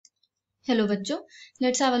Hello bachcho,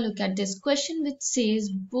 let's have a look at this question which says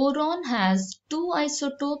boron has two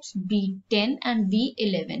isotopes B-10 and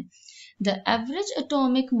B-11. The average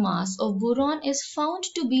atomic mass of boron is found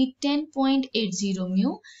to be 10.80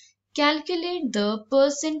 mu. Calculate the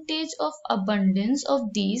percentage of abundance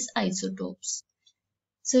of these isotopes.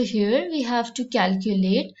 So here we have to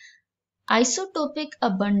calculate isotopic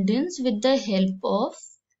abundance with the help of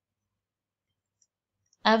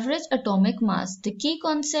average atomic mass. The key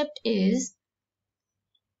concept is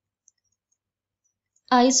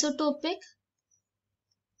isotopic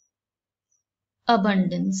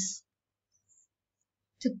abundance.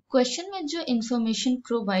 तो question में जो information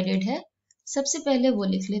provided है सबसे पहले वो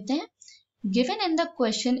लिख लेते हैं. Given in the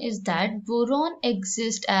question is that boron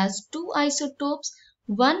exists as two isotopes,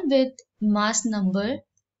 one with mass number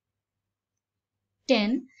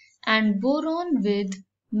 10 and boron with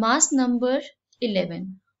mass number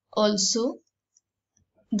 11. Also,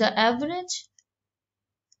 the average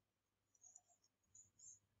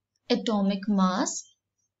atomic mass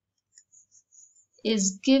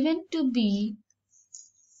is given to be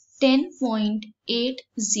 10.80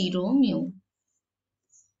 mu.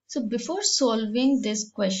 So before solving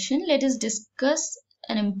this question, let us discuss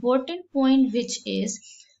an important point, which is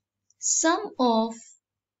sum of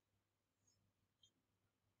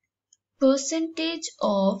percentage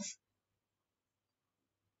of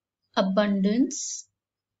abundance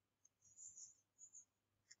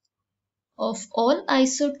of all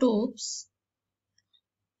isotopes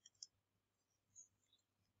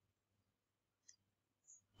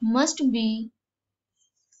must be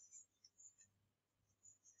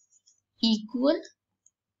equal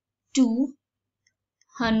to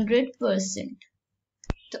 100%.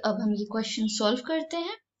 तो अब हम ये question solve करते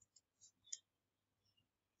हैं.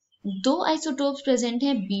 दो isotopes present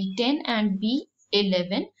हैं B10 and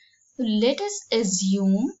B11. So let us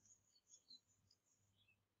assume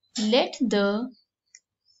let the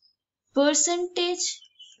percentage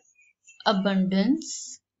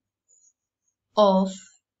abundance of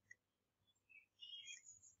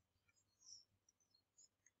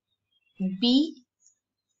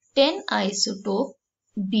B10 isotope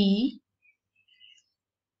be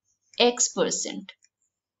X%.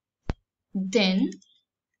 Then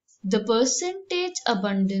the percentage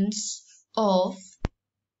abundance of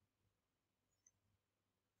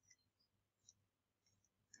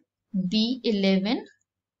B11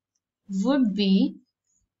 would be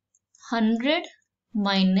 100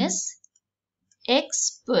 minus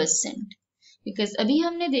X%. Because अभी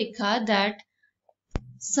हमने देखा that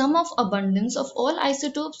sum of abundance of all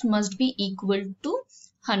isotopes must be equal to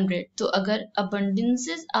 100. तो अगर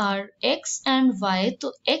abundances are X and Y,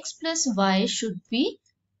 तो X plus Y should be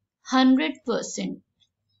 100%.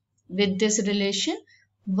 With this relation,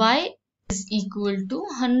 Y is equal to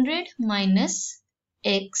 100 minus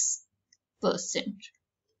X%.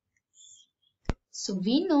 So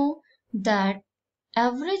we know that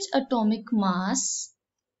average atomic mass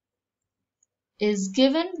is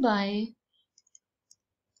given by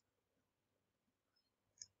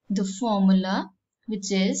the formula,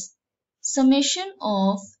 which is summation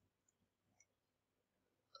of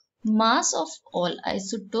mass of all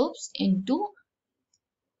isotopes into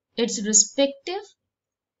its respective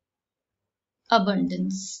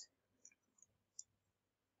abundance.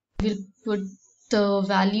 We'll put the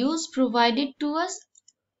values provided to us.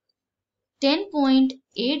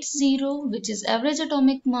 10.80, which is average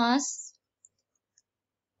atomic mass,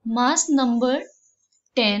 mass number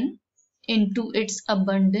 10 into its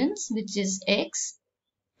abundance, which is X,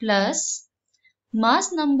 plus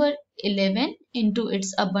mass number 11 into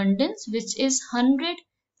its abundance, which is 100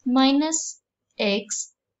 minus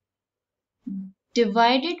X,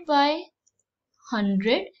 divided by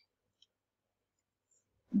 100,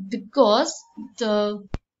 because the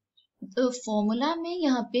formula में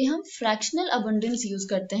यहाँ पे हम fractional abundance use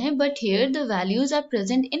करते हैं, but here the values are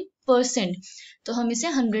present in percent, तो हम इसे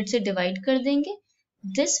 100 से divide कर देंगे.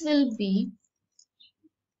 This will be,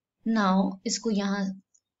 now इसको यहाँ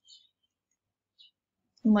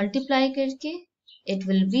multiply करके it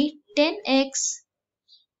will be 10x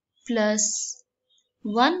plus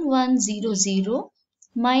 1100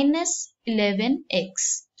 minus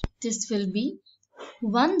 11x. This will be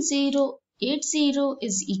 1080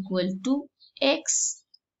 is equal to x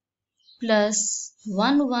plus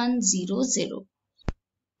 1100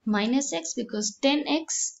 minus x, because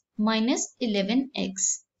 10x minus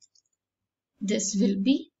 11x. This will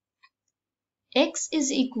be x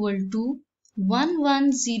is equal to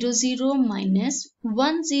 1100 minus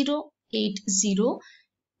 1080.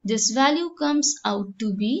 This value comes out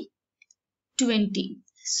to be 20.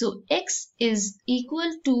 So x is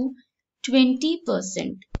equal to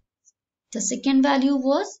 20%. The second value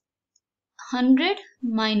was 100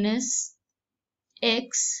 minus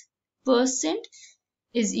x percent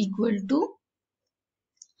is equal to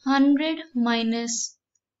 100 minus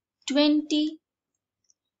 20,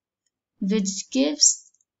 which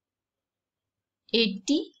gives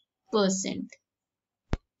 80%.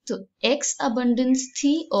 So X abundance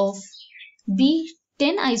T of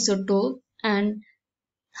B10 isotope and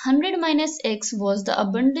 100 minus X was the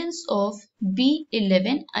abundance of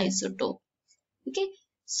B11 isotope. Okay,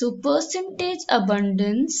 so percentage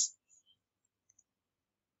abundance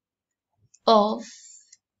of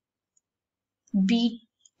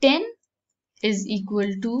B10 is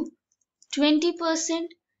equal to 20%.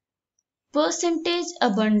 Percentage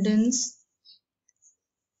abundance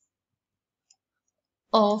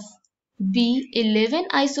of B11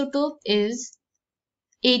 isotope is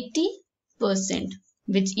 80%,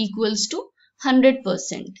 which equals to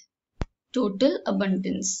 100% total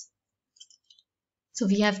abundance. So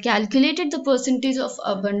we have calculated the percentage of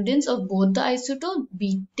abundance of both the isotope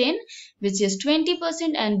B10, which is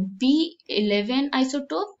 20%, and B11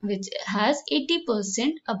 isotope, which has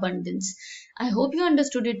 80% abundance. I hope you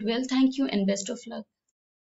understood it well. Thank you and best of luck.